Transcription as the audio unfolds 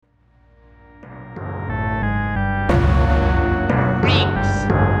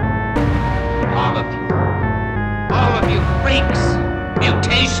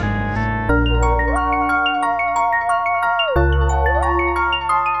rotation.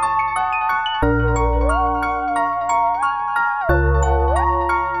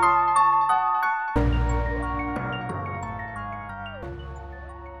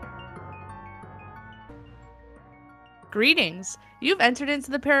 Greetings! You've entered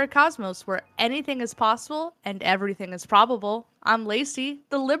into the Paracosmos, where anything is possible and everything is probable. I'm Lacey,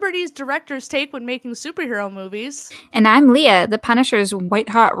 the liberties directors take when making superhero movies. And I'm Leah, the Punisher's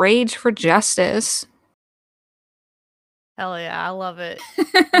white-hot rage for justice. Hell yeah, I love it.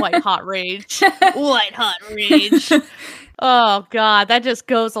 White hot rage. White hot rage. Oh god, that just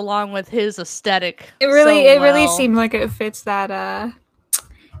goes along with his aesthetic. It really well. seemed like it fits that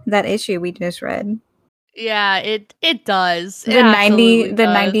issue we just read. Yeah, it does. The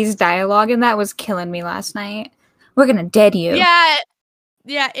 90s dialogue in that was killing me last night. We're gonna dead you. Yeah,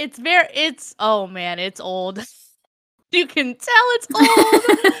 it's oh man, it's old. You can tell it's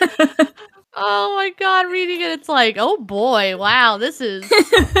old. Oh my god, reading it, it's like, oh boy, wow, this is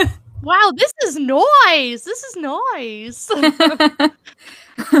noise. This is noise. So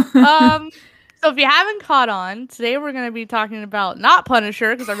if you haven't caught on, today we're going to be talking about not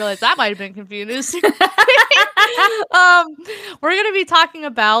Punisher, because I realized that might have been confusing. We're going to be talking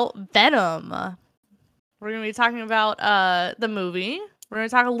about Venom. We're going to be talking about the movie. We're going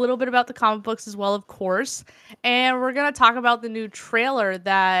to talk a little bit about the comic books as well, of course. And we're going to talk about the new trailer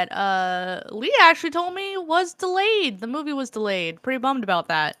that Leah actually told me was delayed. The movie was delayed. Pretty bummed about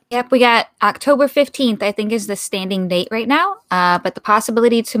that. Yep, we got October 15th, I think, is the standing date right now. But the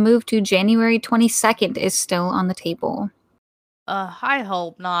possibility to move to January 22nd is still on the table. I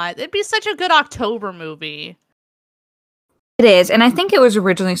hope not. It'd be such a good October movie. It is, and I think it was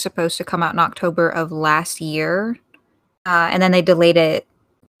originally supposed to come out in October of last year. And then they delayed it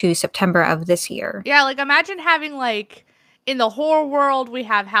to September of this year. Yeah, like imagine having like in the horror world we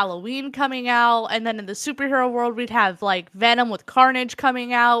have Halloween coming out, and then in the superhero world we'd have like Venom with Carnage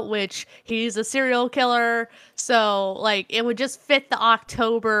coming out, which he's a serial killer. So like it would just fit the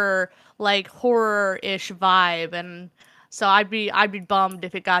October like horror-ish vibe, and so I'd be bummed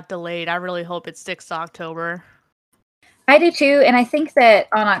if it got delayed. I really hope it sticks to October. I do too, and I think that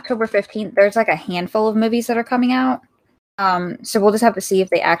on October 15th there's like a handful of movies that are coming out. So we'll just have to see if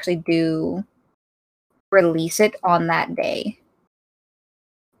they actually do release it on that day.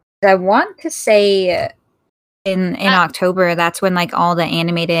 I want to say in October, that's when like all the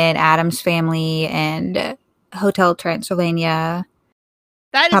animated Addams Family and Hotel Transylvania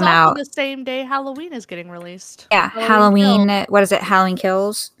that come is also out. The same day Halloween is getting released. Yeah, Halloween what is it? Halloween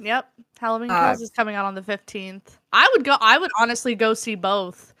Kills? Yep. Halloween Kills is coming out on the 15th. I would honestly go see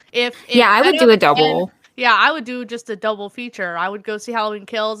both. If I would do a double. Yeah, I would do just a double feature. I would go see Halloween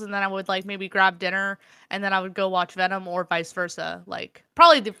Kills, and then I would like maybe grab dinner, and then I would go watch Venom, or vice versa. Like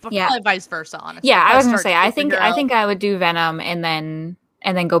probably vice versa. Honestly, yeah, I was gonna say I think I would do Venom, and then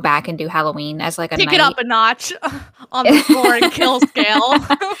go back and do Halloween as like a pick night. It up a notch on the score and kill scale.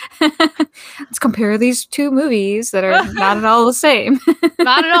 Let's compare these two movies that are not at all the same.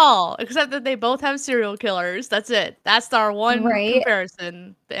 Not at all, except that they both have serial killers. That's it. That's our one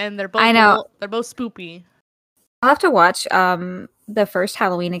comparison, and they're both they're both spoopy. I'll have to watch the first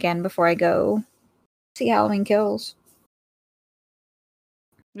Halloween again before I go see Halloween Kills.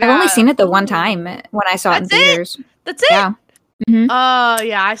 Yeah. I've only seen it the one time when I saw it in theaters. That's it. Yeah. Mm-hmm.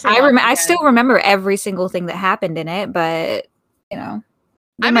 Yeah. I still remember every single thing that happened in it, but you know,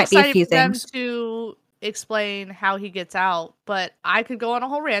 there might be a few things to explain how he gets out. But I could go on a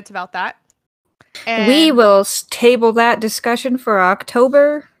whole rant about that. And we will table that discussion for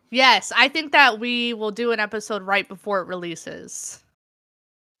October. Yes, I think that we will do an episode right before it releases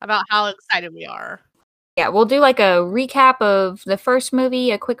about how excited we are. Yeah, we'll do like a recap of the first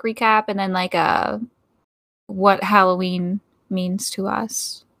movie, a quick recap, and then like what Halloween means to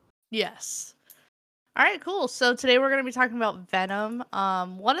us. Yes. All right, cool. So today we're going to be talking about Venom.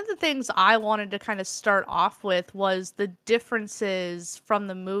 One of the things I wanted to kind of start off with was the differences from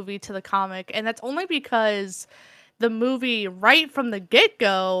the movie to the comic, and that's only because the movie, right from the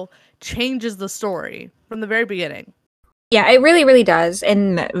get-go, changes the story from the very beginning. Yeah, it really, really does.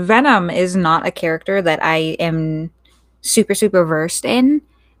 And Venom is not a character that I am super, super versed in,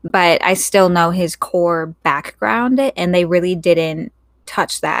 but I still know his core background, and they really didn't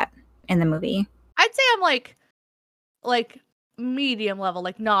touch that in the movie. I'd say I'm like medium level,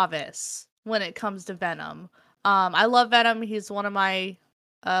 like novice when it comes to Venom. I love Venom. He's one of my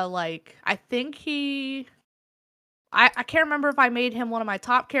I think I can't remember if I made him one of my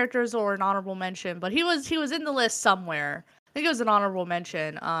top characters or an honorable mention, but he was in the list somewhere. I think it was an honorable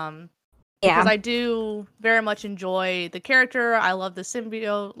mention. because Yeah. I do very much enjoy the character. I love the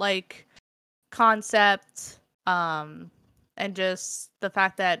symbiote like concept, and just the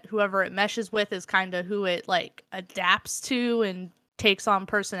fact that whoever it meshes with is kind of who it like adapts to and takes on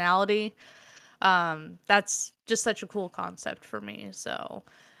personality. That's just such a cool concept for me. So,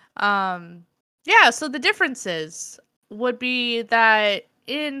 yeah. So the differences would be that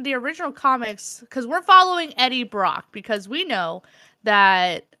in the original comics, because we're following Eddie Brock, because we know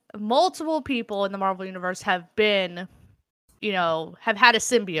that multiple people in the Marvel Universe have been, have had a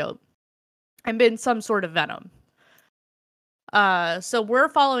symbiote and been some sort of Venom. So we're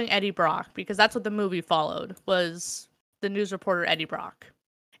following Eddie Brock because that's what the movie followed, was the news reporter Eddie Brock.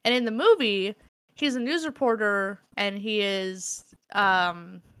 And in the movie, he's a news reporter and he is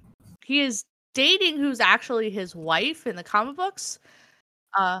dating who's actually his wife in the comic books.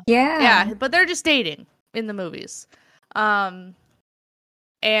 Yeah, but they're just dating in the movies. And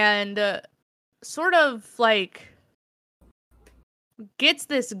sort of like gets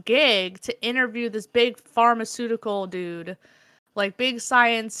this gig to interview this big pharmaceutical dude, like big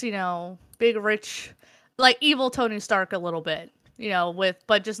science, big rich, like evil Tony Stark a little bit,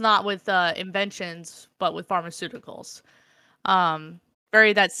 but just not with inventions, but with pharmaceuticals.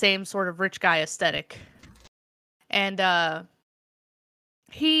 Very that same sort of rich guy aesthetic. And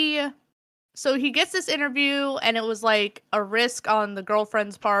he gets this interview, and it was like a risk on the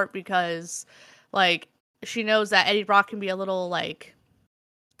girlfriend's part because like she knows that Eddie Brock can be a little like,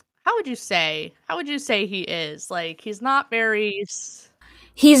 how would you say he is? Like, he's not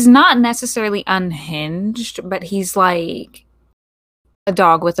necessarily unhinged, but he's like a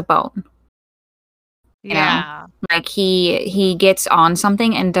dog with a bone. Yeah. Like he gets on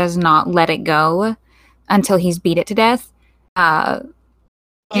something and does not let it go until he's beat it to death. And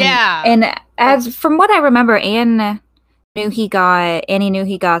as from what I remember, Annie knew he got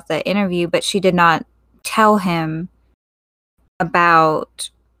the interview, but she did not tell him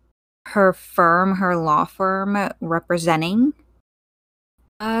about her law firm representing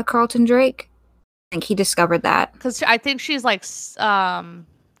Carlton Drake. I think he discovered that because I think she's like,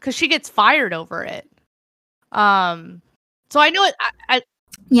 because she gets fired over it. So I know it.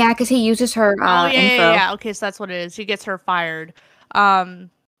 Yeah, because he uses her info. Yeah. Okay, so that's what it is. He gets her fired.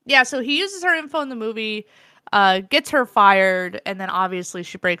 Yeah, so he uses her info in the movie, gets her fired, and then obviously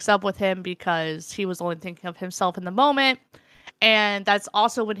she breaks up with him because he was only thinking of himself in the moment. And that's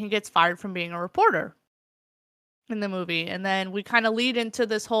also when he gets fired from being a reporter in the movie. And then we kind of lead into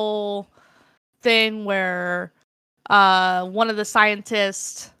this whole thing where one of the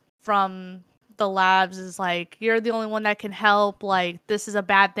scientists from the labs is like, you're the only one that can help, like this is a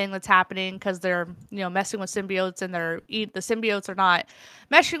bad thing that's happening because they're messing with symbiotes, and the symbiotes are not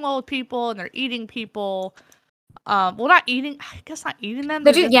meshing well with people, and they're eating people. Well, not eating, I guess not eating them.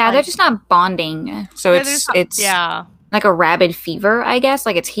 They're just not bonding, so it's like a rabid fever, I guess,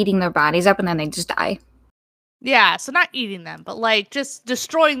 like it's heating their bodies up and then they just die. Yeah, so not eating them, but like just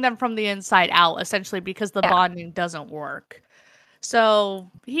destroying them from the inside out, essentially, because the bonding doesn't work.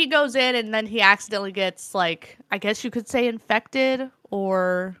 So he goes in, and then he accidentally gets, like, I guess you could say infected,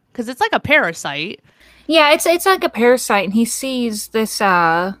 or because it's like a parasite. Yeah, it's like a parasite, and he sees this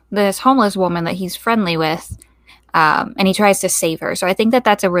homeless woman that he's friendly with, and he tries to save her. So I think that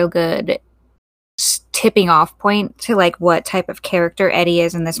that's a real good tipping off point to like what type of character Eddie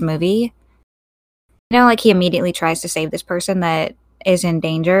is in this movie. Like he immediately tries to save this person that is in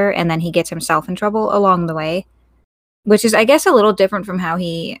danger, and then he gets himself in trouble along the way. Which is, I guess, a little different from how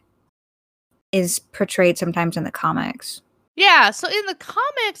he is portrayed sometimes in the comics. Yeah, so in the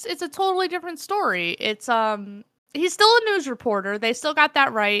comics, it's a totally different story. It's, he's still a news reporter. They still got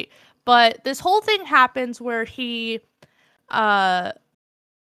that right. But this whole thing happens where he,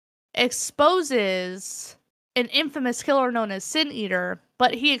 exposes an infamous killer known as Sin Eater,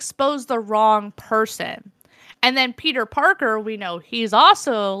 but he exposed the wrong person. And then Peter Parker, we know he's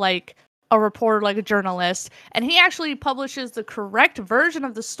also, like, a reporter, like a journalist, and he actually publishes the correct version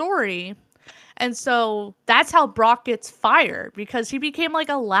of the story. And so that's how Brock gets fired, because he became like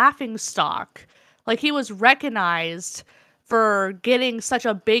a laughing stock. Like, he was recognized for getting such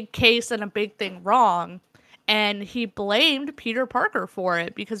a big case and a big thing wrong, and he blamed Peter Parker for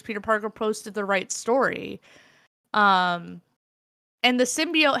it because Peter Parker posted the right story. And the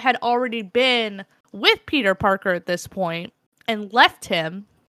symbiote had already been with Peter Parker at this point and left him.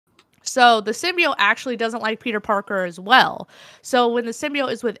 So the symbiote actually doesn't like Peter Parker as well. So when the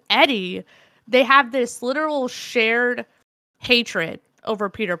symbiote is with Eddie, they have this literal shared hatred over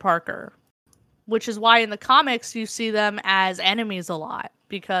Peter Parker, which is why in the comics you see them as enemies a lot,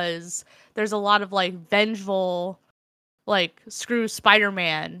 because there's a lot of like vengeful like screw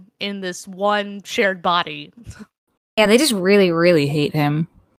Spider-Man in this one shared body. Yeah, they just really, really hate him.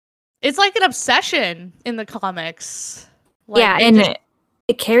 It's like an obsession in the comics. Like Yeah, they and just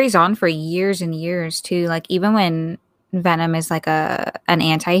it carries on for years and years too. Like even when Venom is like an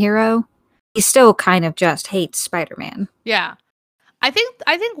anti-hero, he still kind of just hates Spider-Man. yeah. I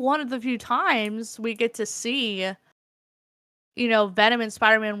think one of the few times we get to see, you know, Venom and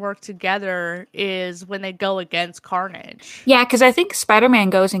Spider-Man work together is when they go against Carnage. Yeah, because I think Spider-Man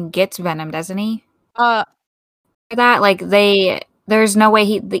goes and gets Venom, doesn't he? Uh For that, like there's no way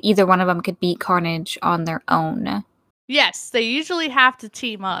either one of them could beat Carnage on their own. yes, they usually have to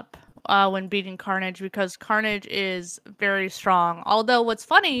team up when beating Carnage because Carnage is very strong. Although what's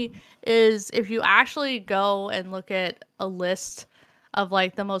funny is if you actually go and look at a list of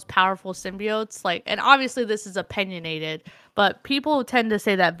like the most powerful symbiotes, like, and obviously this is opinionated, but people tend to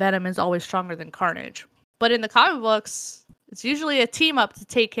say that Venom is always stronger than Carnage. But in the comic books, it's usually a team up to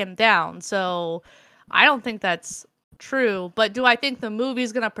take him down. So I don't think that's true. But do I think the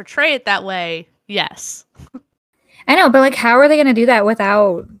movie's gonna portray it that way? Yes. I know, but like, how are they going to do that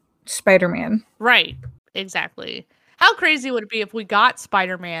without Spider-Man? Right. Exactly. How crazy would it be if we got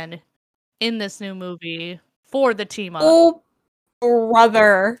Spider-Man in this new movie for the team up? Oh,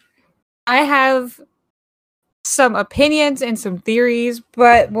 brother. I have some opinions and some theories,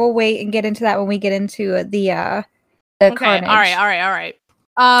 but we'll wait and get into that when we get into the Okay. Carnage. All right.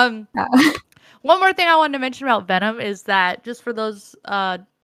 One more thing I wanted to mention about Venom is that just for those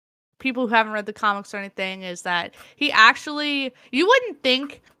people who haven't read the comics or anything, is that he actually, you wouldn't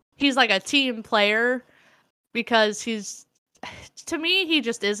think he's like a team player because to me he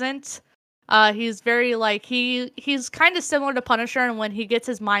just isn't. He's very like he's kind of similar to Punisher, and when he gets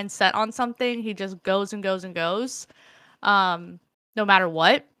his mind set on something, he just goes and goes and goes. No matter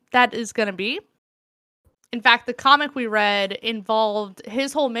what that is gonna be. In fact, the comic we read involved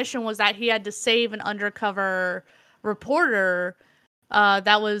his whole mission was that he had to save an undercover reporter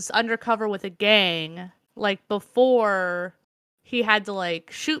that was undercover with a gang, like before he had to like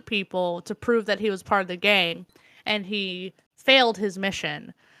shoot people to prove that he was part of the gang, and he failed his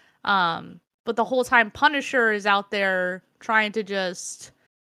mission. But the whole time Punisher is out there trying to just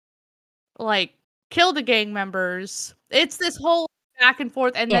like kill the gang members. It's this whole back and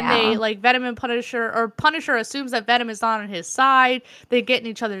forth, and then they Yeah. like Venom and Punisher, or Punisher assumes that Venom is not on his side. They get in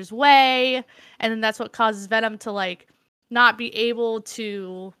each other's way, and then that's what causes Venom to like not be able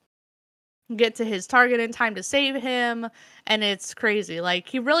to get to his target in time to save him. And it's crazy. Like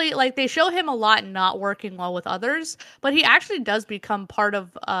he really, like, they show him a lot not working well with others, but he actually does become part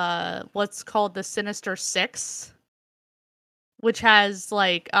of what's called the Sinister Six, which has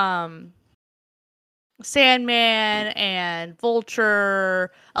like Sandman and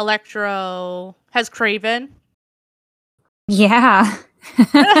Vulture, Electro, has Craven. Yeah.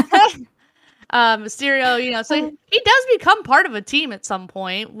 Mysterio, you know, so he does become part of a team at some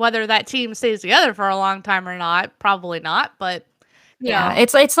point. Whether that team stays together for a long time or not, probably not. But Yeah,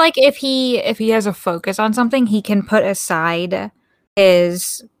 it's like if he has a focus on something, he can put aside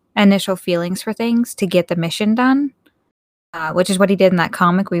his initial feelings for things to get the mission done, which is what he did in that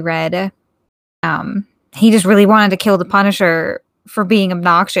comic we read. He just really wanted to kill the Punisher for being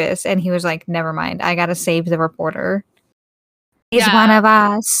obnoxious, and he was like, "Never mind, I gotta save the reporter. He's one of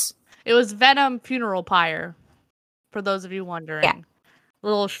us." It was Venom Funeral Pyre, for those of you wondering. Yeah.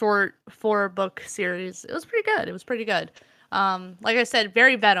 Little short 4-book series. It was pretty good. Like I said,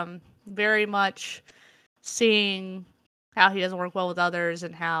 very Venom. Very much seeing how he doesn't work well with others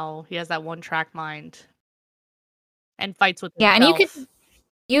and how he has that one-track mind and fights with himself. Yeah, and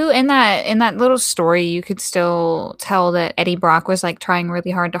you in that little story, you could still tell that Eddie Brock was like trying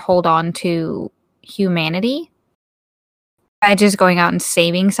really hard to hold on to humanity by just going out and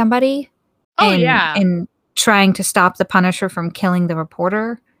saving somebody. And trying to stop the Punisher from killing the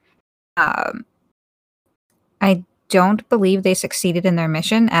reporter. I don't believe they succeeded in their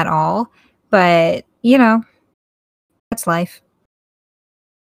mission at all, but you know, that's life.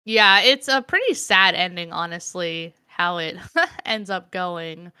 Yeah, it's a pretty sad ending, honestly, how it ends up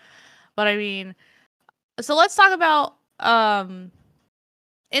going. But I mean, so let's talk about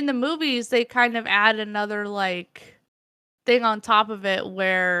in the movies they kind of add another like thing on top of it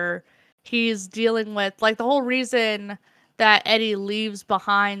where he's dealing with like the whole reason that Eddie leaves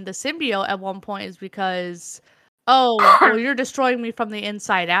behind the symbiote at one point is because, oh, well, you're destroying me from the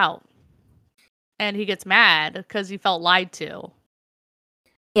inside out. And he gets mad because he felt lied to.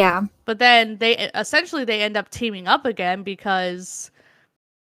 Yeah. But then they end up teaming up again because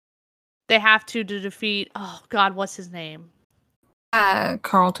they have to defeat, oh god, what's his name?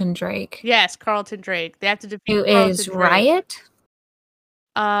 Carlton Drake. Yes, Carlton Drake. They have to defeat Who Carlton is Drake. Riot?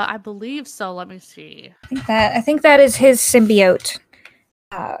 I believe so. Let me see. I think that is his symbiote.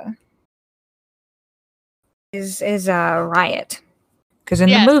 Is Riot. Because in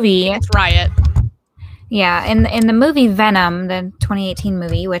the movie, it's Riot. Yeah, in the movie Venom, the 2018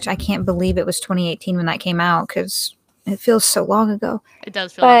 movie, which I can't believe it was 2018 when that came out because it feels so long ago. It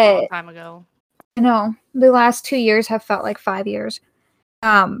does feel like a long time ago. I know. The last 2 years have felt like 5 years.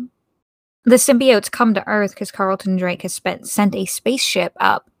 The symbiotes come to Earth because Carlton Drake has sent a spaceship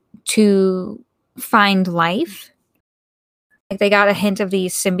up to find life. Like they got a hint of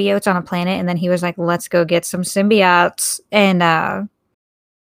these symbiotes on a planet, and then he was like, "Let's go get some symbiotes," and now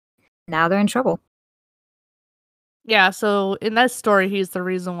they're in trouble. Yeah, so in that story, he's the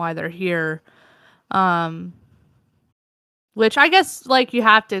reason why they're here. Which I guess, like, you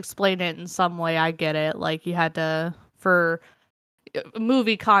have to explain it in some way. I get it. Like, you had to, for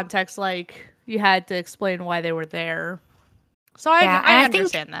movie context, like, you had to explain why they were there. So I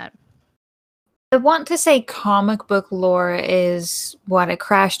understand that. I want to say comic book lore is what, a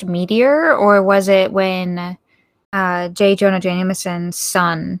crashed meteor, or was it when J. Jonah Jameson's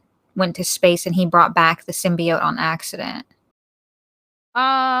son went to space and he brought back the symbiote on accident?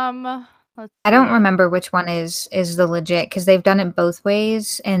 I don't remember which one is the legit, because they've done it both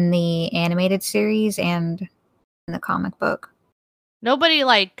ways in the animated series and in the comic book. Nobody,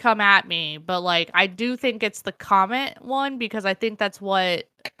 like, come at me, but, like, I do think it's the comet one, because I think that's what,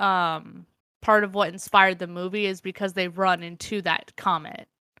 part of what inspired the movie is because they run into that comet.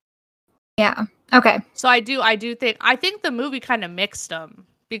 Yeah. Okay. So I think the movie kind of mixed them,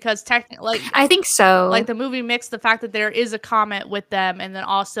 because technically, like, I think so. Like, the movie mixed the fact that there is a comet with them, and then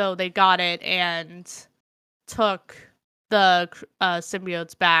also they got it and took the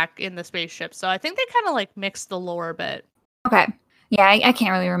symbiotes back in the spaceship. So I think they kind of, like, mixed the lore a bit. Okay. Yeah, I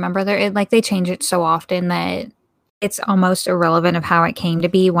can't really remember. They change it so often that it's almost irrelevant of how it came to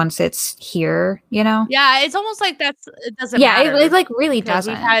be once it's here, you know? Yeah, it's almost like it doesn't matter. Yeah, it like really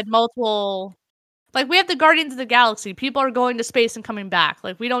doesn't. We've had multiple, like, we have the Guardians of the Galaxy. People are going to space and coming back.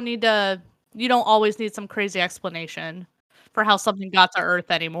 Like, you don't always need some crazy explanation for how something got to Earth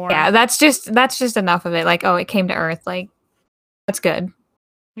anymore. Yeah, that's just enough of it. Like, oh, it came to Earth. Like, that's good.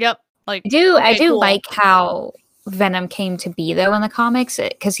 Yep. Like, I do like how Venom came to be, though, in the comics,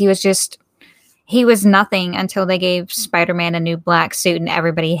 because he was nothing until they gave Spider-Man a new black suit and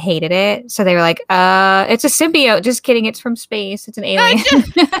everybody hated it. So they were like, it's a symbiote. Just kidding. It's from space. It's an alien.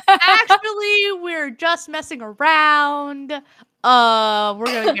 Actually, we're just messing around. We're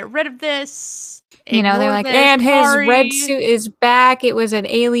going to get rid of this. You know, they're like, and his red suit is back. It was an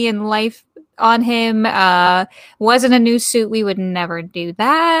alien life on him. Wasn't a new suit. We would never do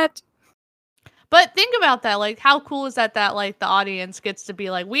that. But think about that. Like, how cool is that, like, the audience gets to be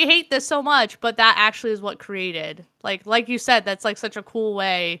like, we hate this so much, but that actually is what created. Like you said, that's, like, such a cool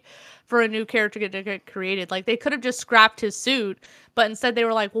way for a new character to get created. Like, they could have just scrapped his suit, but instead they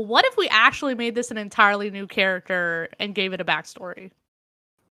were like, well, what if we actually made this an entirely new character and gave it a backstory?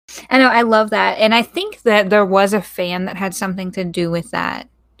 I know, I love that. And I think that there was a fan that had something to do with that.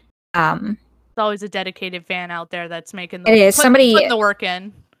 There's always a dedicated fan out there that's making putting the work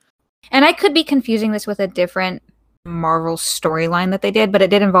in. And I could be confusing this with a different Marvel storyline that they did, but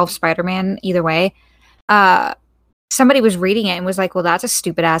it did involve Spider-Man either way. Somebody was reading it and was like, well, that's a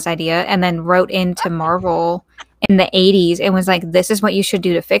stupid-ass idea, and then wrote into Marvel in the 80s and was like, this is what you should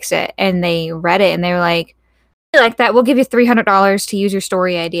do to fix it. And they read it, and they were like, like that, we'll give you $300 to use your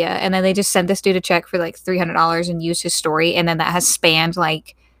story idea. And then they just sent this dude a check for, like, $300 and used his story, and then that has spanned,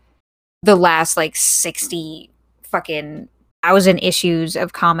 like, the last, like, 60 fucking 1,000 issues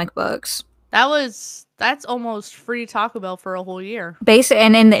of comic books. That's almost free Taco Bell for a whole year.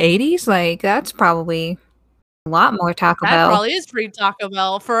 And in the 80s, like, that's probably a lot more Taco Bell. That probably is free Taco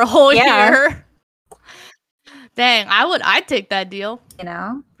Bell for a whole year. Dang, I'd take that deal. You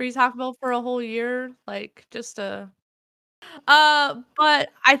know? Free Taco Bell for a whole year, like, just a but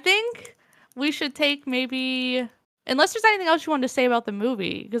I think we should take maybe, unless there's anything else you wanted to say about the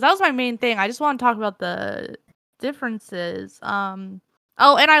movie, because that was my main thing. I just want to talk about the differences. And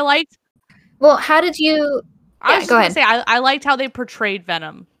I liked. Well, how did you? I was just gonna say I liked how they portrayed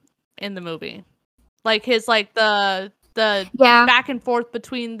Venom in the movie, like his the back and forth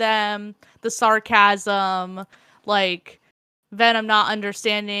between them, the sarcasm, like Venom not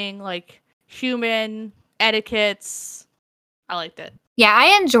understanding like human etiquettes. I liked it. Yeah,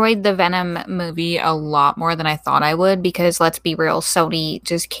 I enjoyed the Venom movie a lot more than I thought I would, because let's be real, Sony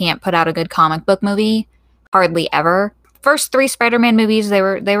just can't put out a good comic book movie. Hardly ever. First 3 Spider-Man movies, they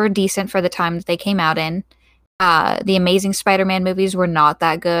were decent for the time that they came out in. The Amazing Spider-Man movies were not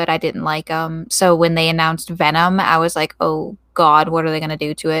that good. I didn't like them. So when they announced Venom, I was like, oh God, what are they going to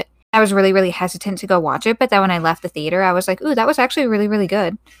do to it? I was really, really hesitant to go watch it. But then when I left the theater, I was like, ooh, that was actually really, really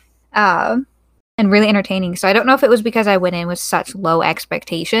good. And really entertaining. So I don't know if it was because I went in with such low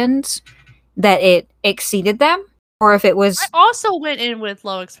expectations that it exceeded them, or if it was... I also went in with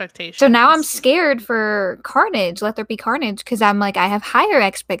low expectations. So now I'm scared for Carnage, Let There Be Carnage, because I'm like, I have higher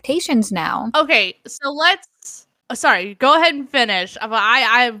expectations now. Okay, so let's... Sorry, go ahead and finish. I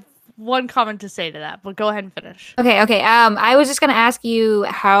have one comment to say to that, but go ahead and finish. Okay. I was just going to ask you,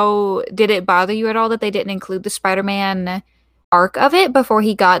 how did it bother you at all that they didn't include the Spider-Man arc of it before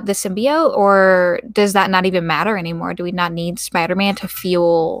he got the symbiote, or does that not even matter anymore? Do we not need Spider-Man to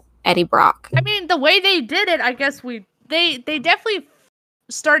fuel Eddie Brock? I mean, the way they did it, I guess they definitely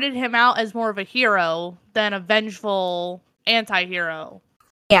started him out as more of a hero than a vengeful anti-hero.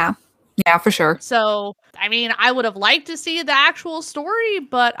 Yeah, for sure. So, I mean, I would have liked to see the actual story,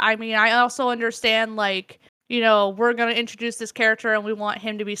 but I mean, I also understand, like, you know, we're going to introduce this character and we want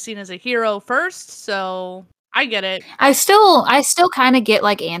him to be seen as a hero first, so I get it. I still kind of get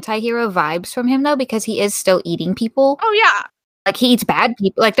like anti-hero vibes from him though, because he is still eating people. Oh yeah. Like he eats bad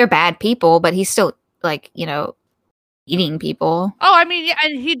people, like they're bad people, but he's still like, you know, eating people. Oh, I mean, yeah,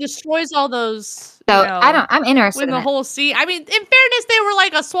 and he destroys all those. So you know, I'm interested in the in whole scene. I mean, in fairness, they were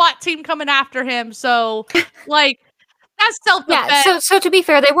like a SWAT team coming after him, so like that's self-defense. Yeah, so to be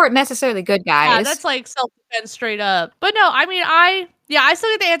fair, they weren't necessarily good guys. Yeah, that's like self-defense straight up. But no, I mean, I still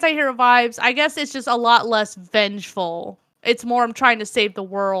get the anti-hero vibes. I guess it's just a lot less vengeful. It's more I'm trying to save the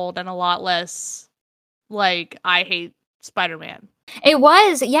world and a lot less like I hate Spider-Man. It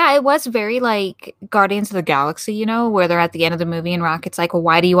was very like Guardians of the Galaxy, you know, where they're at the end of the movie and Rocket's like, well,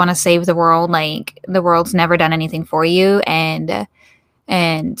 why do you want to save the world? Like the world's never done anything for you. And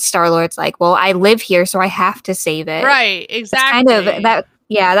Star-Lord's like, well, I live here, so I have to save it. Right, exactly.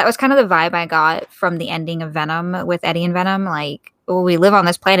 That was kind of the vibe I got from the ending of Venom with Eddie and Venom. Like, well, we live on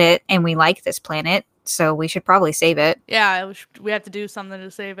this planet and we like this planet, so we should probably save it. Yeah, we have to do something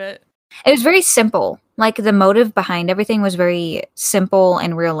to save it. It was very simple. Like, the motive behind everything was very simple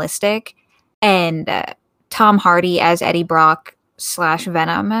and realistic. And Tom Hardy as Eddie Brock /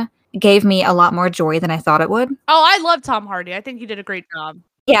 Venom gave me a lot more joy than I thought it would. Oh, I love Tom Hardy. I think he did a great job.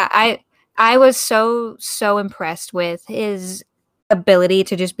 Yeah, I was so impressed with his ability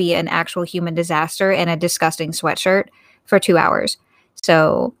to just be an actual human disaster in a disgusting sweatshirt for 2 hours.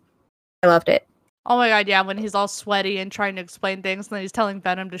 So I loved it. Oh my god, yeah, when he's all sweaty and trying to explain things, and then he's telling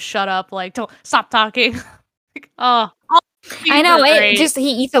Venom to shut up, like, don't stop talking. Like, I know,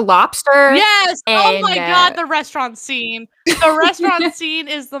 he eats a lobster. Yes! Oh my god, the restaurant scene. The restaurant scene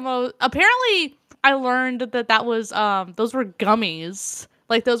is the most... Apparently, I learned that was, those were gummies.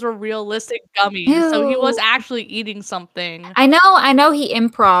 Like, those were realistic gummies. Ew. So he was actually eating something. I know he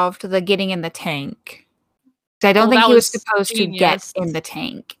improv'd the getting in the tank. I don't think he was supposed to get in the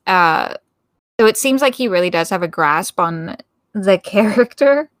tank. So it seems like he really does have a grasp on the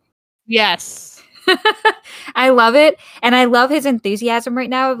character. Yes. I love it. And I love his enthusiasm right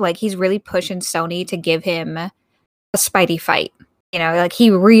now. Like, he's really pushing Sony to give him a Spidey fight. You know, like,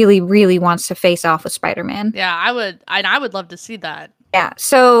 he really, really wants to face off with Spider-Man. Yeah, I would love to see that. Yeah.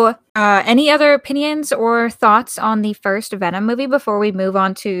 So, any other opinions or thoughts on the first Venom movie before we move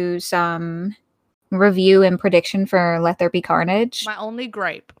on to some review and prediction for Let There Be Carnage? My only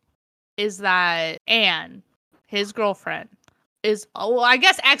gripe is that Anne, his girlfriend, I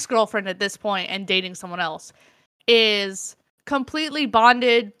guess ex-girlfriend at this point and dating someone else, is completely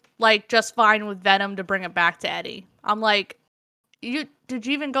bonded, like, just fine with Venom to bring it back to Eddie. I'm like, did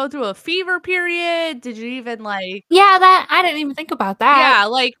you even go through a fever period? Did you even, like... Yeah, that I didn't even think about that. Yeah,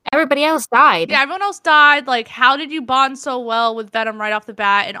 like... Everybody else died. Yeah, everyone else died. Like, how did you bond so well with Venom right off the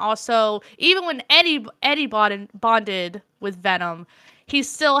bat? And also, even when Eddie bonded with Venom, he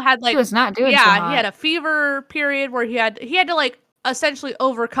still had, like... He was not doing so hot. He had a fever period where he had to, like, essentially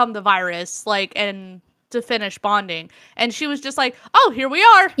overcome the virus, like, and to finish bonding. And she was just like, oh, here we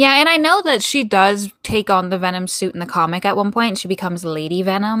are. Yeah, and I know that she does take on the Venom suit in the comic at one point, and she becomes Lady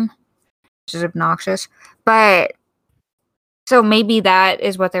Venom, which is obnoxious. But, so maybe that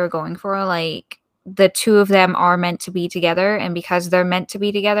is what they were going for. Like, the two of them are meant to be together, and because they're meant to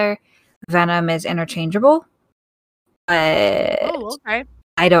be together, Venom is interchangeable. Oh, okay.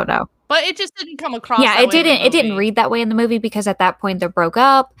 I don't know. But it just didn't come across. Yeah, it didn't read that way in the movie, because at that point they broke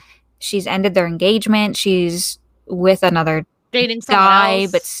up. She's ended their engagement. She's with another dating guy,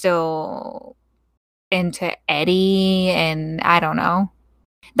 else, but still into Eddie, and I don't know.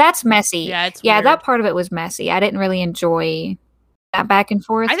 That's messy. Yeah, it's weird. That part of it was messy. I didn't really enjoy that back and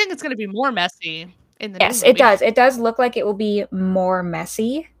forth. I think it's going to be more messy in the Yes, new movie. it does. It does look like it will be more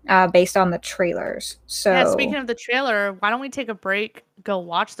messy based on the trailers. So yeah, speaking of the trailer, why don't we take a break, go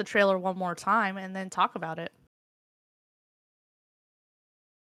watch the trailer one more time, and then talk about it?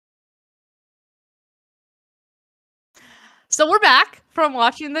 So we're back from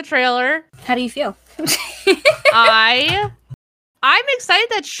watching the trailer. How do you feel? I'm excited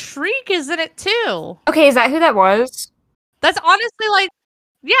that Shriek is in it too. Okay, is that who that was? That's honestly like,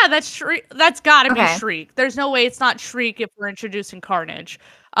 yeah, that's Shriek. That's gotta be Okay. Shriek. There's no way it's not Shriek if we're introducing Carnage.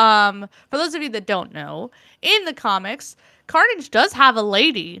 For those of you that don't know, in the comics, Carnage does have a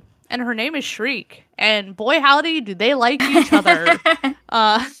lady, and her name is Shriek. And boy, howdy, do they like each other.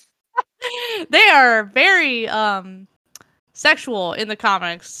 They are very sexual in the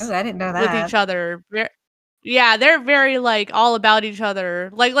comics. Oh, I didn't know that. With each other. Yeah, they're very like all about each other.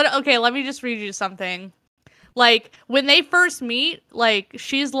 Like, let me just read you something. Like, when they first meet, like,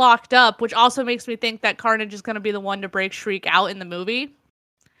 she's locked up, which also makes me think that Carnage is going to be the one to break Shriek out in the movie.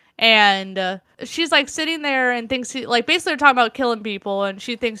 And she's, like, sitting there and thinks, basically they're talking about killing people, and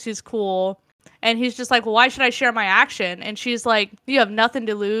she thinks he's cool. And he's just like, well, why should I share my action? And she's like, you have nothing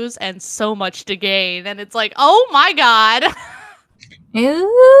to lose and so much to gain. And it's like, oh my god.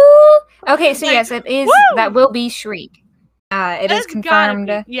 Ooh. Okay, so like, yes, it is. Woo! That will be Shriek. It is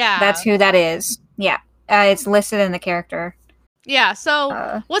confirmed. Yeah. That's who that is. Yeah. It's listed in the character. Yeah,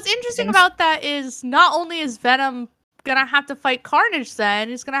 so what's interesting about that is not only is Venom gonna have to fight Carnage then,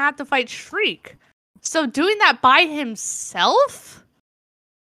 he's gonna have to fight Shriek. So doing that by himself?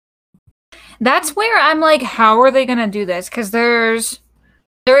 That's where I'm like, how are they gonna do this? Because there is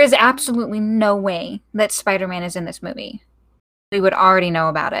absolutely no way that Spider-Man is in this movie. We would already know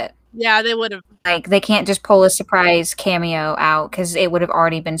about it. Yeah, they would have. Like, they can't just pull a surprise cameo out because it would have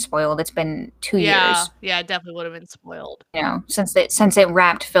already been spoiled. It's been 2 years. Yeah, it definitely would have been spoiled. You know, since it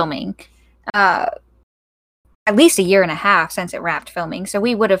wrapped filming. At least a year and a half since it wrapped filming. So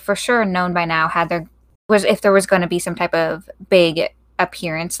we would have for sure known by now if there was going to be some type of big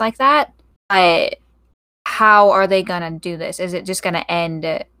appearance like that. But how are they going to do this? Is it just going to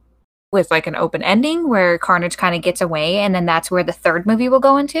end with like an open ending where Carnage kind of gets away and then that's where the third movie will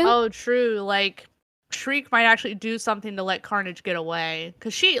go into? Oh, true. Like, Shriek might actually do something to let Carnage get away.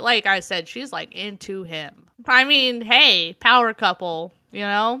 Because she, like I said, she's like into him. I mean, hey, power couple, you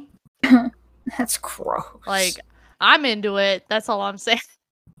know? That's gross. Like, I'm into it. That's all I'm saying.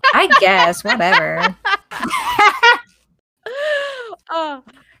 I guess, whatever. Oh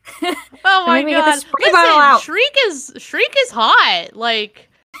my god. Listen, Shriek is hot. Like,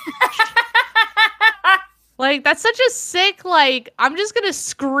 like, that's such a sick, like, I'm just gonna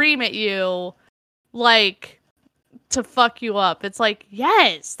scream at you, like, to fuck you up. It's like,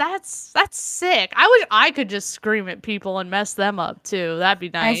 yes, that's sick. I wish I could just scream at people and mess them up, too. That'd be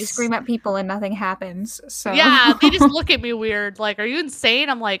nice. I scream at people and nothing happens, so... Yeah, they just look at me weird, like, are you insane?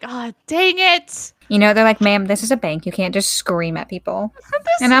 I'm like, ah, dang it! You know, they're like, ma'am, this is a bank. You can't just scream at people.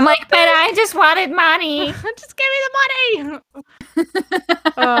 And I'm like, but I just wanted money. Just give me the money!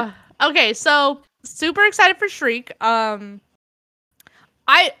 Okay, so, super excited for Shriek. Where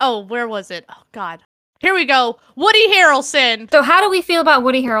was it? Oh, God. Here we go. Woody Harrelson. So how do we feel about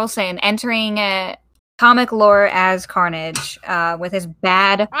Woody Harrelson entering comic lore as Carnage with his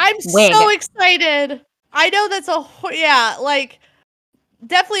bad wig? So excited. I know that's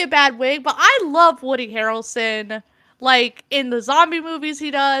definitely a bad wig, but I love Woody Harrelson. Like, in the zombie movies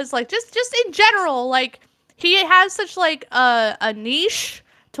he does, like, just in general, like, he has such, like, a niche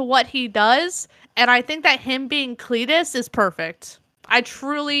to what he does, and I think that him being Cletus is perfect. I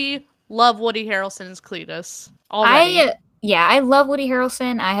truly love Woody Harrelson's Cletus already. I love Woody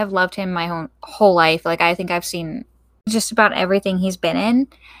Harrelson. I have loved him my whole life. Like, I think I've seen just about everything he's been in.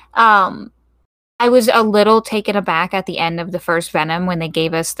 I was a little taken aback at the end of the first Venom when they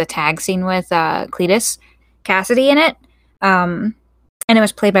gave us the tag scene with Cletus Cassidy in it. And it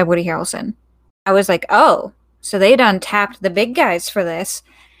was played by Woody Harrelson. I was like, oh, so they done tapped the big guys for this.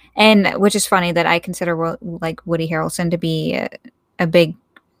 And which is funny that I consider like Woody Harrelson to be a big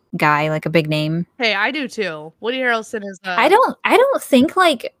guy, like a big name. Hey, I do too. Woody Harrelson is I don't think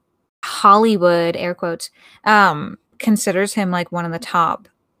like Hollywood, air quotes, considers him like one of the top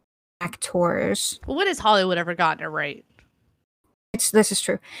actors. Well, when has Hollywood ever gotten it right? This is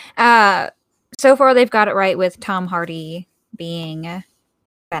true. So far they've got it right with Tom Hardy being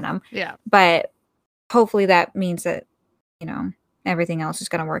Venom. Yeah. But hopefully that means that, you know, everything else is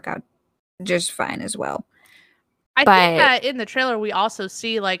going to work out just fine as well. I think that in the trailer we also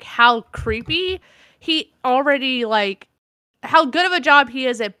see like how creepy he already, like, how good of a job he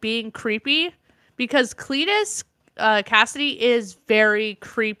is at being creepy, because Cletus Cassidy is very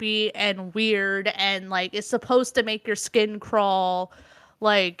creepy and weird, and like it's supposed to make your skin crawl,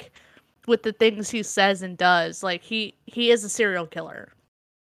 like with the things he says and does. Like he is a serial killer.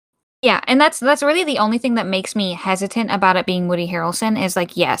 Yeah, and that's really the only thing that makes me hesitant about it being Woody Harrelson is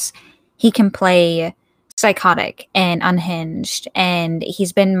like, yes, he can play psychotic and unhinged, and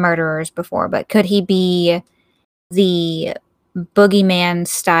he's been murderers before, but could he be the boogeyman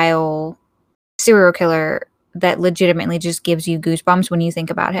style serial killer that legitimately just gives you goosebumps when you think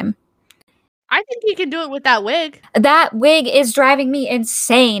about him? I think he can do it with that wig. That wig is driving me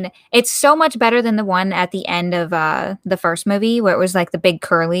insane. It's so much better than the one at the end of the first movie where it was like the big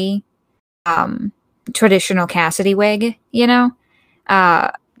curly traditional Cassidy wig, you know?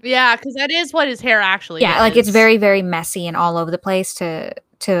 Yeah, because that is what his hair actually is. Like it's very, very messy and all over the place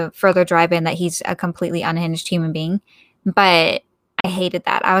to further drive in that he's a completely unhinged human being. But I hated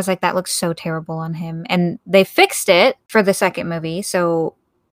that. I was like, that looks so terrible on him. And they fixed it for the second movie, so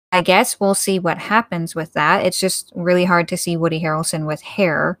I guess we'll see what happens with that. It's just really hard to see Woody Harrelson with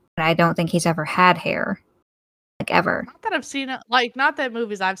hair. I don't think he's ever had hair. Like, ever. Not that I've seen it. Like, not that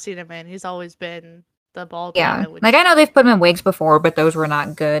movies I've seen him in. He's always been the bald Yeah. guy. Which... Like, I know they've put him in wigs before, but those were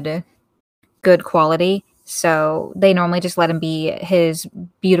not good quality. So they normally just let him be his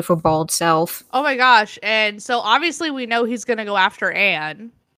beautiful bald self. Oh my gosh. And so obviously we know he's going to go after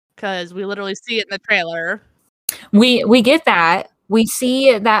Anne because we literally see it in the trailer. We get that. We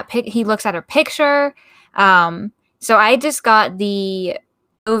see that he looks at her picture. So I just got the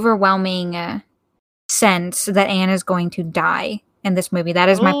overwhelming sense that Anne is going to die in this movie. That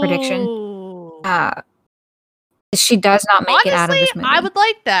is my prediction. She does not make it out of this movie. I would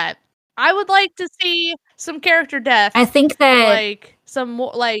like that. I would like to see some character death. I think that like some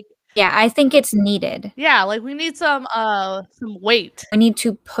more like yeah, I think it's needed. Yeah, like we need some weight. We need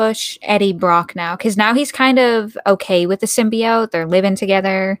to push Eddie Brock now because now he's kind of okay with the symbiote. They're living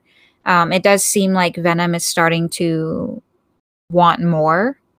together. It does seem like Venom is starting to want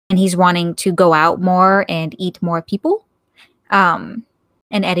more, and he's wanting to go out more and eat more people.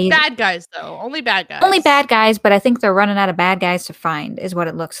 And Eddie's bad guys though, only bad guys. Only bad guys, but I think they're running out of bad guys to find, is what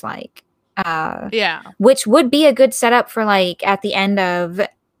it looks like. Yeah, which would be a good setup for like at the end of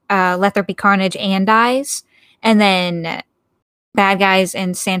Let There Be Carnage and dies, and then bad guys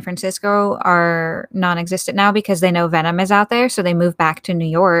in San Francisco are non-existent now because they know Venom is out there, so they move back to New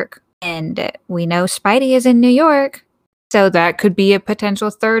York, and we know Spidey is in New York, so that could be a potential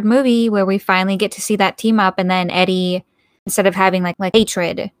third movie where we finally get to see that team up, and then Eddie, instead of having like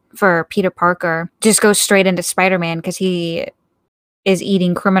hatred for Peter Parker, just goes straight into Spider-Man because he is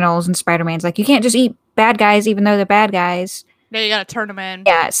eating criminals, and Spider-Man's like, you can't just eat bad guys even though they're bad guys. Yeah, you gotta turn them in.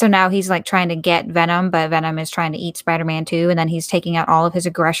 Yeah, so now he's like trying to get Venom, but Venom is trying to eat Spider-Man too, and then he's taking out all of his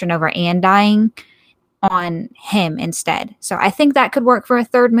aggression over Anne dying on him instead. So I think that could work for a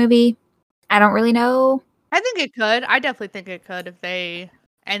third movie. I don't really know. I think it could. I definitely think it could if they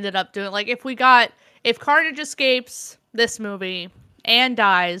ended up doing like if Carnage escapes this movie and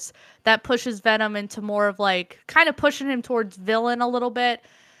dies, that pushes Venom into more of like kind of pushing him towards villain a little bit.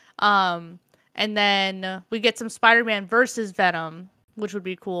 And then we get some Spider-Man versus Venom, which would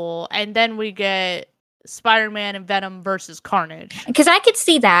be cool. And then we get Spider-Man and Venom versus Carnage. Because I could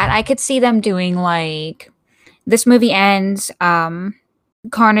see that. I could see them doing like this movie ends,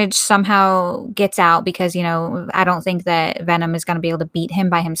 Carnage somehow gets out because, you know, I don't think that Venom is going to be able to beat him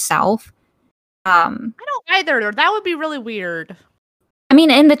by himself. I don't either. That would be really weird. I mean,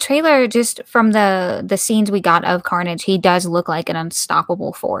 in the trailer, just from the scenes we got of Carnage, he does look like an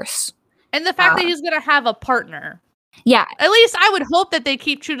unstoppable force. And the fact that he's going to have a partner. Yeah. At least I would hope that they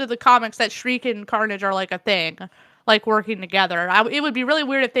keep true to the comics that Shriek and Carnage are like a thing, like working together. It would be really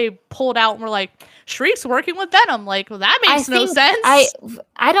weird if they pulled out and were like, Shriek's working with Venom. Like, well, that makes no sense.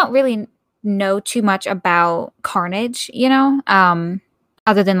 I don't really know too much about Carnage, you know,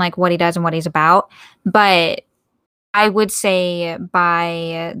 other than like what he does and what he's about. But I would say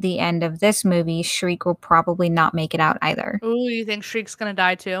by the end of this movie, Shriek will probably not make it out either. Ooh, you think Shriek's gonna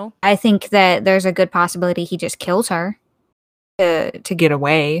die too? I think that there's a good possibility he just kills her to get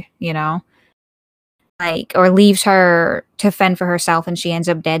away, you know? Like, or leaves her to fend for herself and she ends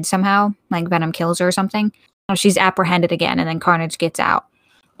up dead somehow. Like Venom kills her or something. Or she's apprehended again and then Carnage gets out.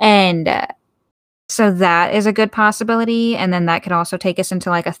 And so that is a good possibility. And then that could also take us into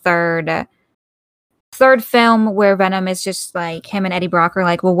like a third film where Venom is just like him and Eddie Brock are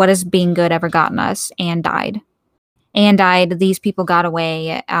like, well, what has being good ever gotten us? Anne died. These people got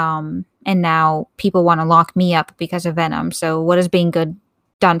away, and now people want to lock me up because of Venom. So what has being good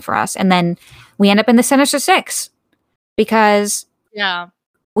done for us? And then we end up in the Sinister Six because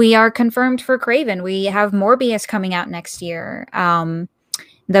We are confirmed for Craven. We have Morbius coming out next year.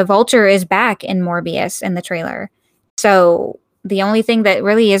 The Vulture is back in Morbius in the trailer. So the only thing that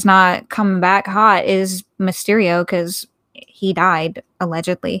really is not coming back hot is Mysterio because he died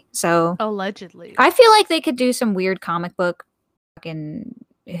allegedly. So Allegedly. I feel like they could do some weird comic book fucking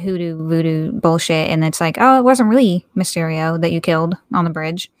hoodoo voodoo bullshit, and it's like, oh, it wasn't really Mysterio that you killed on the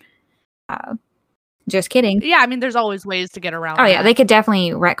bridge. Just kidding. Yeah, I mean, there's always ways to get around Oh yeah, that. they could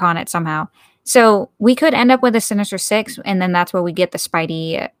definitely retcon it somehow. So we could end up with a Sinister Six, and then that's where we get the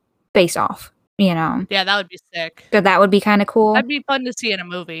Spidey face off. You know, Yeah, that would be sick. so that would be kind of cool. That'd be fun to see in a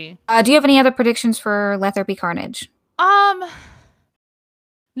movie. Do you have any other predictions for Let There Be Carnage?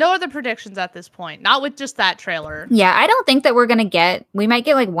 No other predictions at this point. Not with just that trailer. Yeah, I don't think that we're gonna get. We might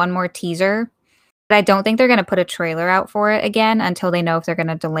get like one more teaser, but I don't think they're gonna put a trailer out for it again until they know if they're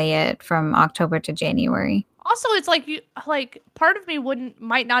gonna delay it from October to January. Also, it's like part of me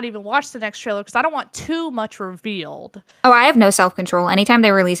might not even watch the next trailer because I don't want too much revealed. Oh, I have no self-control. Anytime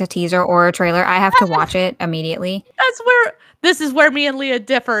they release a teaser or a trailer, I have to watch it immediately. This is where me and Leah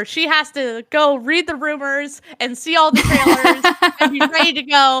differ. She has to go read the rumors and see all the trailers and be ready to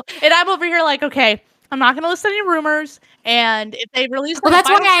go. And I'm over here like, okay, I'm not going to listen to any rumors. And if they release, well, that's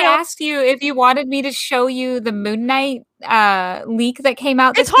why I asked you if you wanted me to show you the Moon Knight leak that came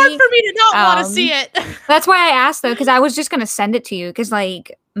out. It's hard for me to not want to see it. That's why I asked though, because I was just going to send it to you. Because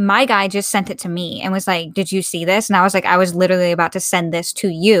like my guy just sent it to me and was like, "Did you see this?" And I was like, "I was literally about to send this to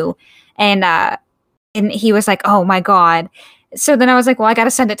you," and he was like, "Oh my god." So then I was like, "Well, I got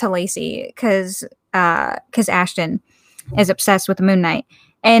to send it to Lacey because Ashton is obsessed with the Moon Knight,"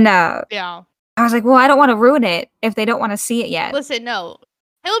 and yeah. I was like, well, I don't want to ruin it if they don't want to see it yet. Listen, no.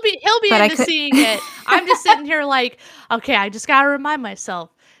 He'll be into seeing it. I'm just sitting here like, okay, I just gotta remind myself.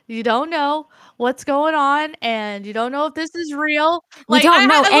 You don't know what's going on, and you don't know if this is real. Like, we don't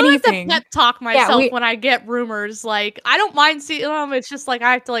know anything. I have to pep talk myself when I get rumors. Like, I don't mind seeing them. It's just like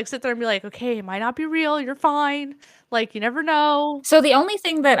I have to like sit there and be like, okay, it might not be real. You're fine. Like, you never know. So the only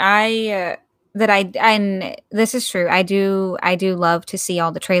thing that and this is true, I do love to see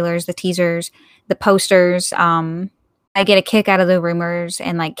all the trailers, the teasers, the posters. I get a kick out of the rumors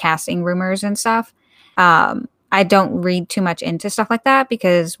and like casting rumors and stuff. I don't read too much into stuff like that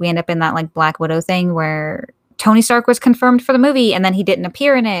because we end up in that like Black Widow thing where Tony Stark was confirmed for the movie and then he didn't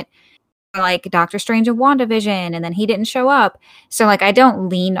appear in it. Or, like Doctor Strange and WandaVision, and then he didn't show up. So like I don't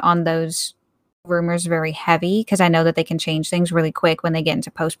lean on those rumors very heavy because I know that they can change things really quick when they get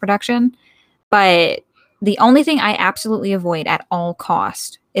into post-production. But the only thing I absolutely avoid at all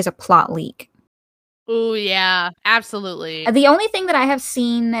cost is a plot leak. Oh yeah, absolutely. The only thing that I have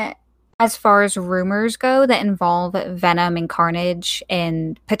seen as far as rumors go that involve Venom and Carnage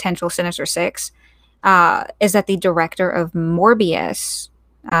and potential Sinister Six is that the director of Morbius,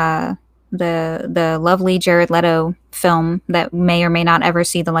 the lovely Jared Leto film that may or may not ever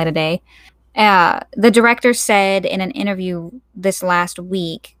see the light of day, the director said in an interview this last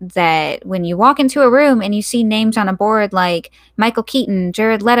week that when you walk into a room and you see names on a board like Michael Keaton,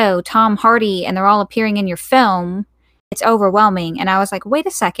 Jared Leto, Tom Hardy, and they're all appearing in your film, it's overwhelming. And I was like, wait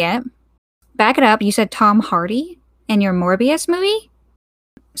a second. Back it up. You said Tom Hardy in your Morbius movie?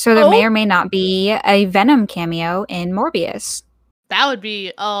 So there may or may not be a Venom cameo in Morbius. That'd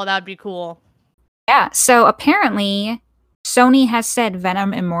be cool. Yeah. So apparently Sony has said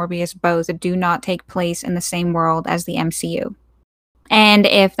Venom and Morbius both do not take place in the same world as the MCU. And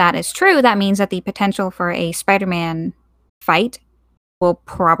if that is true, that means that the potential for a Spider-Man fight will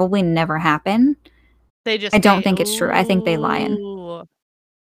probably never happen. I don't think it's true. I think they lying.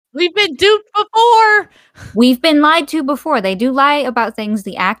 We've been duped before. We've been lied to before. They do lie about things.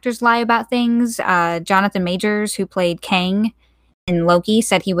 The actors lie about things. Jonathan Majors, who played Kang in Loki,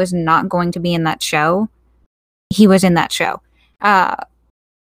 said he was not going to be in that show. He was in that show.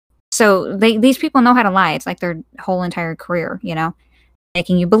 So these people know how to lie. It's like their whole entire career, you know,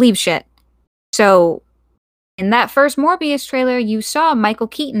 making you believe shit. So in that first Morbius trailer, you saw Michael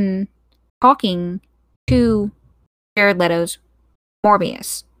Keaton talking to Jared Leto's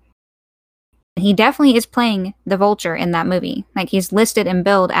Morbius. He definitely is playing the Vulture in that movie. Like, he's listed and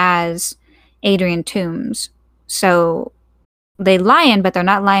billed as Adrian Toomes. So they lying, but they're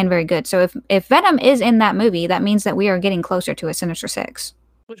not lying very good. So if Venom is in that movie, that means that we are getting closer to a Sinister Six.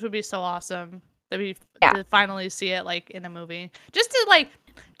 Which would be so awesome. To finally see it like in a movie. Just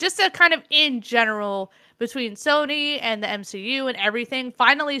to kind of in general between Sony and the MCU and everything,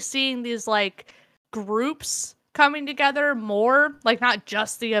 finally seeing these like groups coming together more, like not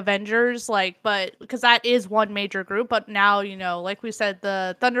just the Avengers, like, but because that is one major group, but now, you know, like we said,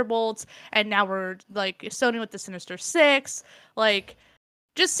 the Thunderbolts, and now we're like Sony with the Sinister Six, like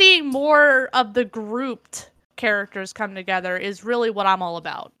just seeing more of the grouped characters come together is really what I'm all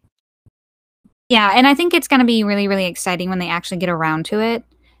about. Yeah, and I think it's going to be really, really exciting when they actually get around to it.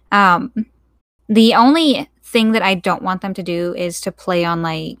 The only thing that I don't want them to do is to play on,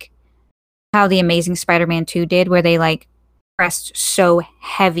 like, how the Amazing Spider-Man 2 did, where they, like, pressed so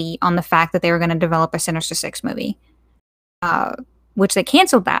heavy on the fact that they were going to develop a Sinister Six movie. Which they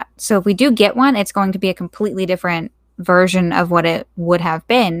canceled that. So if we do get one, it's going to be a completely different version of what it would have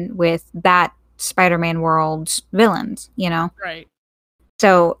been with that Spider-Man world's villains, you know? Right.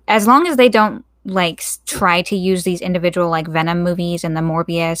 So as long as they don't, like, try to use these individual, like, Venom movies and the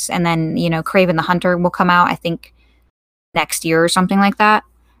Morbius, and then, you know, Kraven the Hunter will come out, I think, next year or something like that.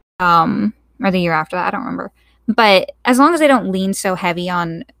 Or the year after that, I don't remember. But as long as they don't lean so heavy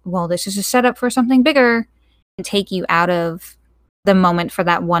on, well, this is a setup for something bigger, and take you out of the moment for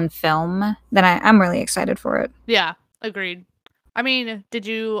that one film, then I'm really excited for it. Yeah, agreed. I mean,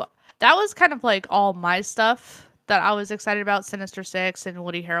 that was kind of like all my stuff that I was excited about, Sinister Six and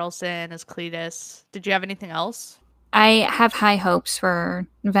Woody Harrelson as Cletus. Did you have anything else? I have high hopes for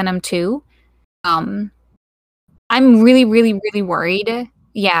Venom 2. I'm really, really, really worried.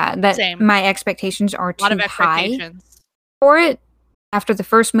 Yeah, that Same. my expectations are too A lot of high expectations for it. After the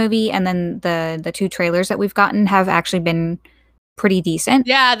first movie and then the two trailers that we've gotten have actually been pretty decent.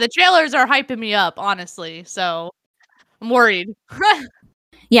 Yeah, the trailers are hyping me up, honestly. So I'm worried.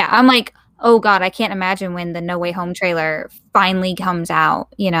 Yeah, I'm like, oh god, I can't imagine when the No Way Home trailer finally comes out,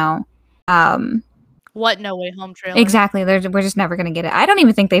 you know. What No Way Home trailer? Exactly. We're just never gonna get it. I don't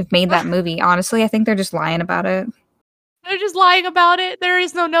even think they've made that movie, honestly. I think they're just lying about it. They're just lying about it. There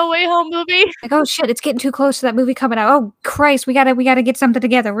is no Way Home movie. Like, oh shit, it's getting too close to that movie coming out. Oh Christ, we gotta get something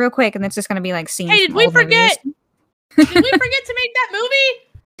together real quick, and it's just gonna be like scenes. Hey, did we forget? Did we forget to make that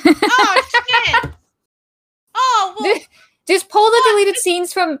movie? Oh shit! Oh, well, just pull the deleted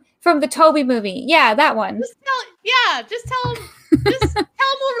scenes from the Toby movie. Yeah, that one. Just tell them. Just tell them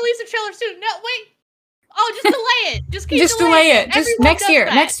we'll release a trailer soon. No, wait. Oh, just delay it. Just keep delay it. Just Everyone next year.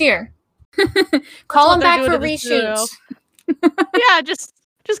 that. Next year. Call them back for reshoots. Yeah, just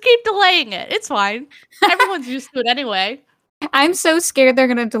keep delaying it. It's fine. Everyone's used to it anyway. I'm so scared they're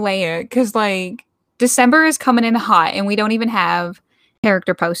gonna delay it because, like, December is coming in hot and we don't even have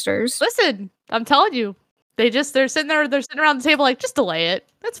character posters. Listen, I'm telling you, they're sitting around the table like, just delay it.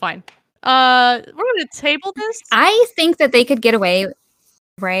 That's fine. We're gonna table this. I think that they could get away,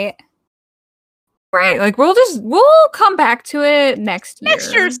 right? Right, like we'll come back to it next year.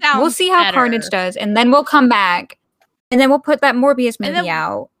 Next year sounds We'll see how better. Carnage does, and then we'll come back, and then we'll put that Morbius movie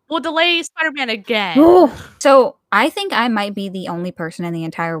out. We'll delay Spider-Man again. Ooh. So I think I might be the only person in the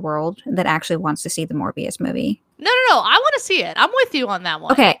entire world that actually wants to see the Morbius movie. No. I want to see it. I'm with you on that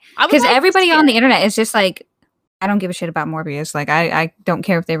one. Okay, because everybody on the internet is just like, I don't give a shit about Morbius. Like, I don't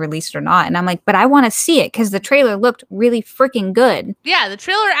care if they release it or not. And I'm like, but I want to see it because the trailer looked really freaking good. Yeah, the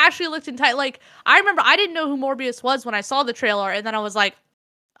trailer actually looked entitled. Like, I remember I didn't know who Morbius was when I saw the trailer, and then I was like,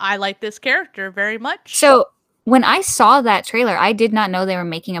 I like this character very much. So when I saw that trailer, I did not know they were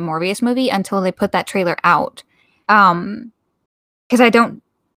making a Morbius movie until they put that trailer out. Because I don't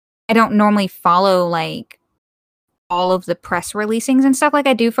normally follow, like, all of the press releasings and stuff like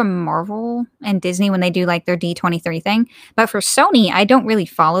I do from Marvel and Disney when they do, like, their D23 thing. But for Sony, I don't really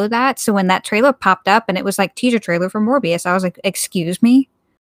follow that. So when that trailer popped up and it was like teaser trailer for Morbius, I was like, excuse me?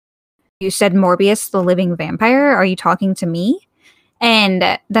 You said Morbius the living vampire? Are you talking to me? And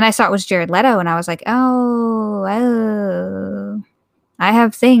then I saw it was Jared Leto and I was like, oh, I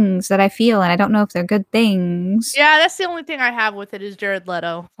have things that I feel and I don't know if they're good things. Yeah, that's the only thing I have with it is Jared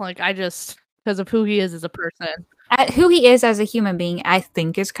Leto. Like, I just, because of who he is as a person. Who he is as a human being, I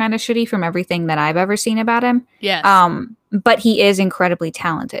think is kind of shitty from everything that I've ever seen about him. Yes. But he is incredibly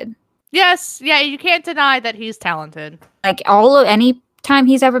talented. Yes. Yeah, you can't deny that he's talented. Like, any time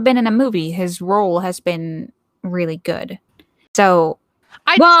he's ever been in a movie, his role has been really good. So,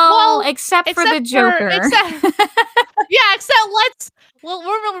 except for the Joker.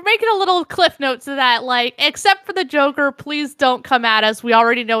 We're making a little cliff note to that. Like, except for the Joker, please don't come at us. We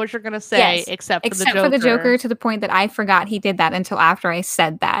already know what you're going to say. Yes, except for the Joker, to the point that I forgot he did that until after I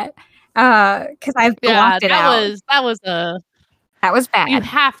said that. Because I've blocked it out. That was bad. You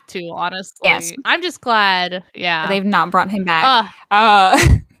have to, honestly. Yes. I'm just glad, they've not brought him back.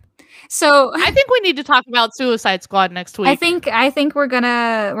 So I think we need to talk about Suicide Squad next week. I think we're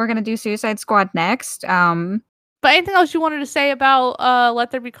gonna do Suicide Squad next. But anything else you wanted to say about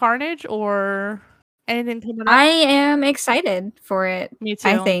Let There Be Carnage or anything coming up? I am excited for it. Me too.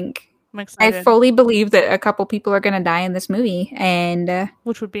 I think I'm excited. I fully believe that a couple people are gonna die in this movie, and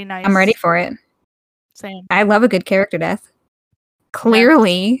which would be nice. I'm ready for it. Same. I love a good character death.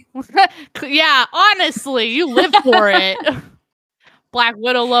 Clearly. Yeah, honestly, you live for it. Black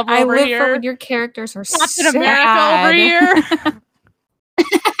Widow lover I over live here. for when your characters are Captain sad. America over here.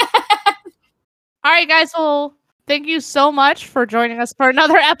 All right, guys. Well, thank you so much for joining us for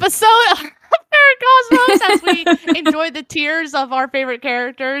another episode of Paracosmos as we enjoy the tiers of our favorite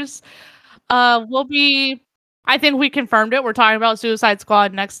characters. I think we confirmed it. We're talking about Suicide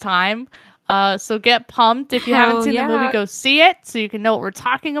Squad next time. So get pumped. If you haven't seen the movie, go see it so you can know what we're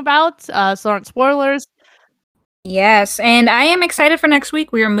talking about. So aren't spoilers. Yes, and I am excited for next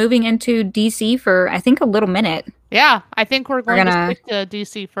week. We are moving into DC for, I think, a little minute. Yeah, I think we're going to stick to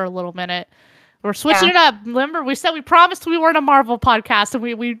DC for a little minute. We're switching it up. Remember, we said we promised we weren't a Marvel podcast, and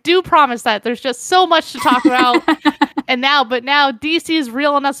we do promise that. There's just so much to talk about. Now DC is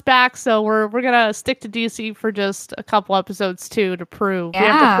reeling us back, so we're gonna stick to DC for just a couple episodes too to prove. Yeah. We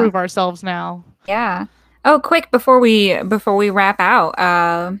have to prove ourselves now. Yeah. Oh, quick before we wrap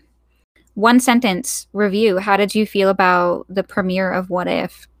out, one sentence review. How did you feel about the premiere of What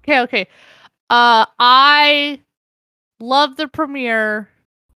If? Okay. I love the premiere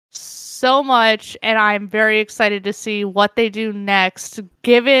so much, and I'm very excited to see what they do next,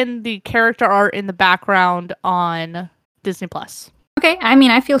 given the character art in the background on Disney Plus. Okay, I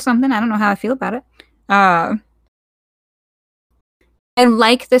mean, I feel something. I don't know how I feel about it. I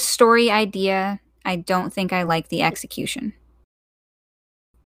like the story idea. I don't think I like the execution.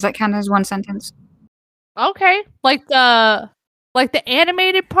 Does that count as one sentence? Okay, like the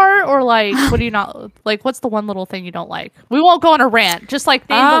animated part, or like what do you not like? What's the one little thing you don't like? We won't go on a rant. Just like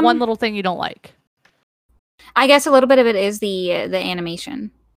name the one little thing you don't like. I guess a little bit of it is the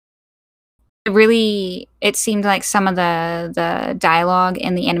animation. It seemed like some of the dialogue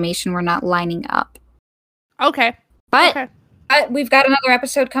and the animation were not lining up. Okay. But we've got another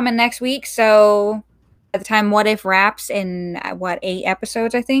episode coming next week, so by the time What If wraps in 8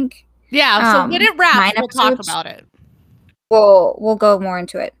 episodes, I think. Yeah, so when it wraps, we'll talk about it. We'll go more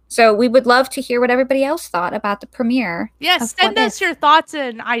into it. So we would love to hear what everybody else thought about the premiere. Yes, send us your thoughts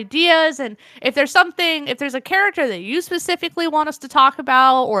and ideas, and if there's a character that you specifically want us to talk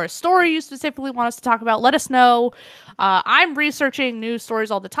about, or a story you specifically want us to talk about, let us know. I'm researching news stories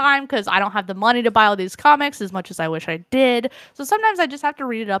all the time because I don't have the money to buy all these comics as much as I wish I did. So sometimes I just have to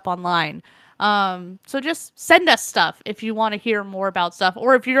read it up online. So just send us stuff if you want to hear more about stuff,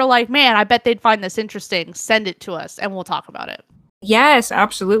 or if you're like, man, I bet they'd find this interesting, send it to us and we'll talk about it. Yes,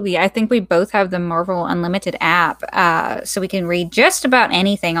 absolutely. I think we both have the Marvel Unlimited app, so we can read just about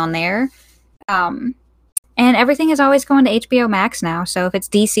anything on there. And everything is always going to HBO Max now. So if it's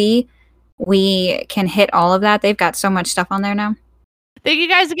DC, we can hit all of that. They've got so much stuff on there now. Thank you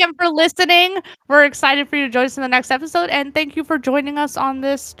guys again for listening. We're excited for you to join us in the next episode. And thank you for joining us on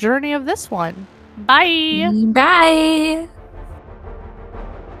this journey of this one. Bye. Bye.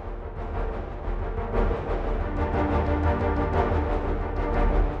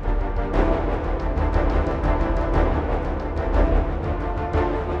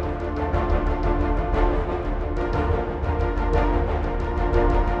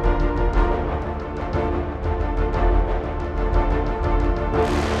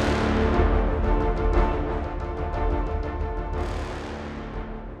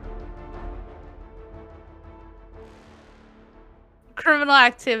 Criminal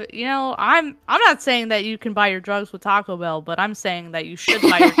activity. I'm not saying that you can buy your drugs with Taco Bell, but I'm saying that you should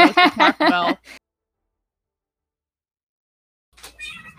buy your drugs with Taco Bell.